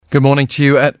Good morning to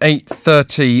you at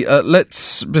 8:30.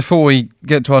 Let's, before we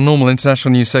get to our normal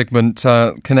international news segment,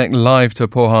 connect live to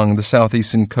Pohang, the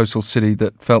southeastern coastal city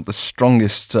that felt the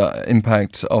strongest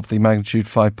impact of the magnitude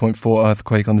 5.4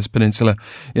 earthquake on this peninsula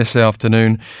yesterday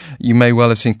afternoon. You may well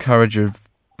have seen coverage of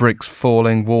bricks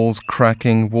falling, walls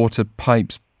cracking, water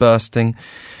pipes bursting.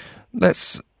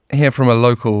 Let's hear from a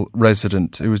local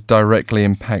resident who was directly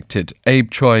impacted.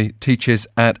 Abe Choi teaches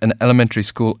at an elementary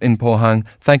school in Pohang.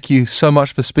 Thank you so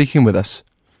much for speaking with us.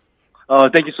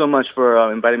 Thank you so much for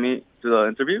inviting me to the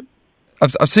interview.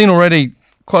 I've seen already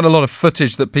quite a lot of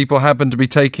footage that people happened to be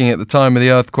taking at the time of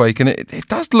the earthquake, and it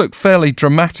does look fairly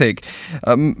dramatic.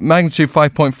 Magnitude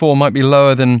 5.4 might be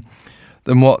lower than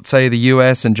what, say, the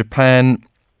US and Japan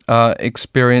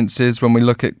experiences when we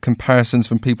look at comparisons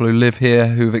from people who live here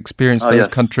who've experienced those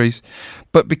countries.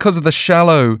 But because of the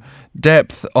shallow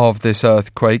depth of this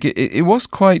earthquake, it was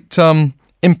quite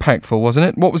impactful, wasn't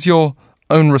it? What was your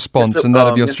own response and that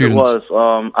of your students? It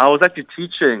was. I was actually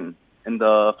teaching in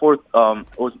the fourth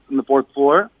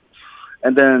floor,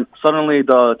 and then suddenly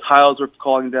the tiles were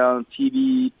falling down,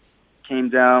 TV came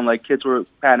down, like kids were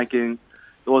panicking.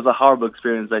 It was a horrible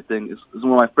experience, I think. It was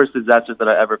one of my first disasters that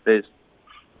I ever faced.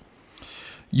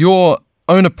 Your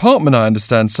own apartment, I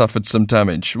understand, suffered some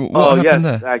damage. What happened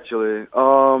there? Yes, actually.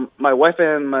 My wife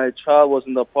and my child was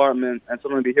in the apartment, and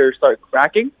suddenly they hear it start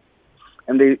cracking,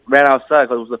 and they ran outside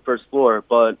because it was the first floor.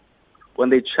 But when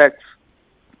they checked,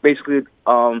 basically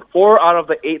 4 out of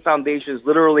the 8 foundations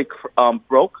literally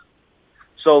broke.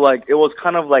 So, like, it was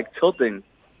kind of like tilting.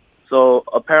 So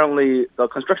apparently the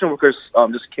construction workers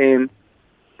just came.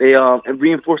 They and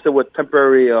reinforced it with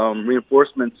temporary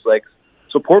reinforcements, like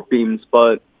support beams,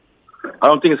 but I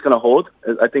don't think it's going to hold.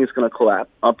 I think it's going to collapse,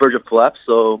 verge of collapse.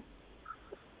 So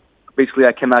basically,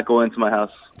 I cannot go into my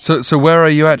house. So where are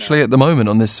you actually at the moment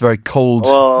on this very cold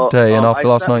day and after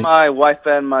last night? I sent my wife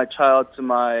and my child to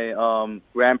my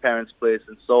grandparents' place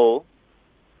in Seoul,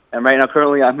 and right now,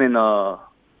 currently, I'm in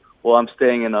I'm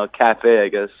staying in a cafe. I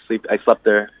guess I slept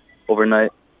there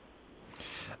overnight.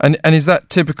 And is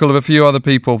that typical of a few other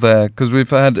people there? Because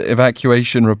we've had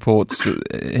evacuation reports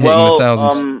hitting the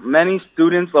thousands. Many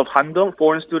students of Handong,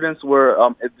 foreign students,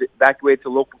 were evacuated to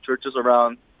local churches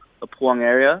around the Pohang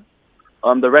area.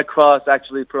 The Red Cross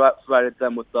actually provided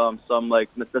them with some like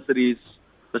necessities,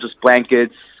 such as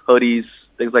blankets, hoodies,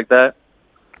 things like that.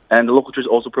 And the local church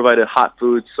also provided hot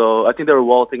food, so I think they were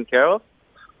well taken care of.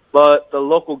 But the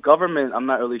local government, I'm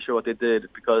not really sure what they did,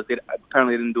 because they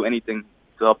apparently didn't do anything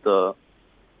to help the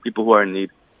people who are in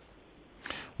need.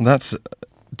 Well, that's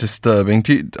disturbing.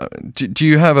 Do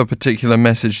you have a particular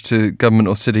message to government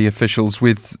or city officials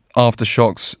with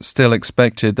aftershocks still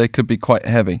expected? They could be quite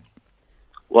heavy.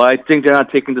 Well, I think they're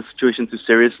not taking the situation too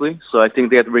seriously, so I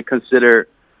think they have to reconsider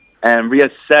and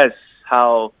reassess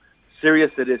how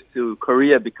serious it is to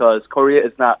Korea, because Korea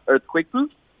is not earthquake-proof.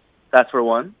 That's for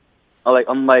one.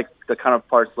 Unlike the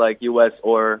counterparts like US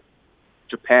or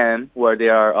Japan, where they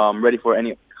are ready for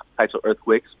any types of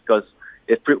earthquakes, because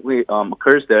it frequently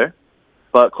occurs there.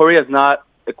 But Korea is not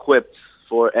equipped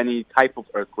for any type of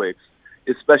earthquakes,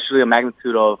 especially a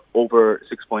magnitude of over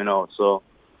 6.0. So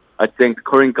I think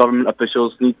Korean government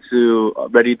officials need to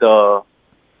ready the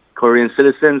Korean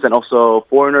citizens and also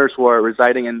foreigners who are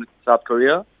residing in South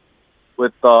Korea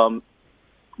with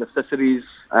necessities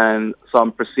and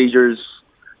some procedures,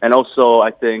 and also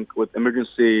I think with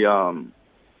emergency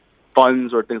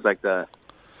funds or things like that.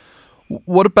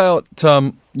 What about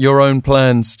your own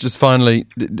plans, just finally?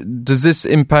 Does this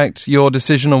impact your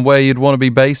decision on where you'd want to be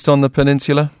based on the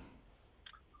peninsula?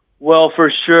 Well,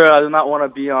 for sure, I do not want to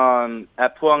be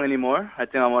at Pohang anymore. I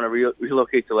think I want to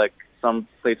relocate to like some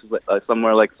places,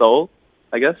 somewhere like Seoul,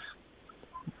 I guess.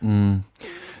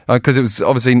 Because it was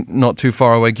obviously not too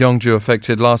far away. Gyeongju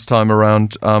affected last time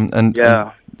around, and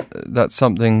that's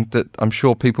something that I'm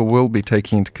sure people will be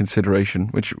taking into consideration,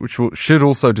 which should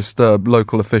also disturb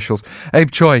local officials.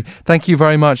 Abe Choi, thank you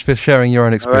very much for sharing your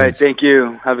own experience. All right, thank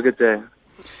you. Have a good day.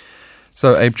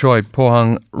 So Abe Choi,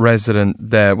 Pohang resident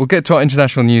there. We'll get to our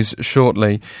international news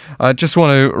shortly. I just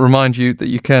want to remind you that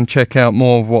you can check out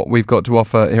more of what we've got to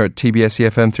offer here at TBS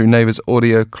EFM through Naver's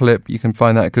audio clip. You can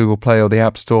find that at Google Play or the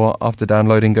App Store. After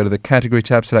downloading, go to the category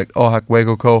tab, select Ohak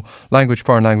Wegoko, language,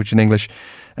 foreign language in English,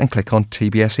 and click on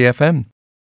TBS EFM.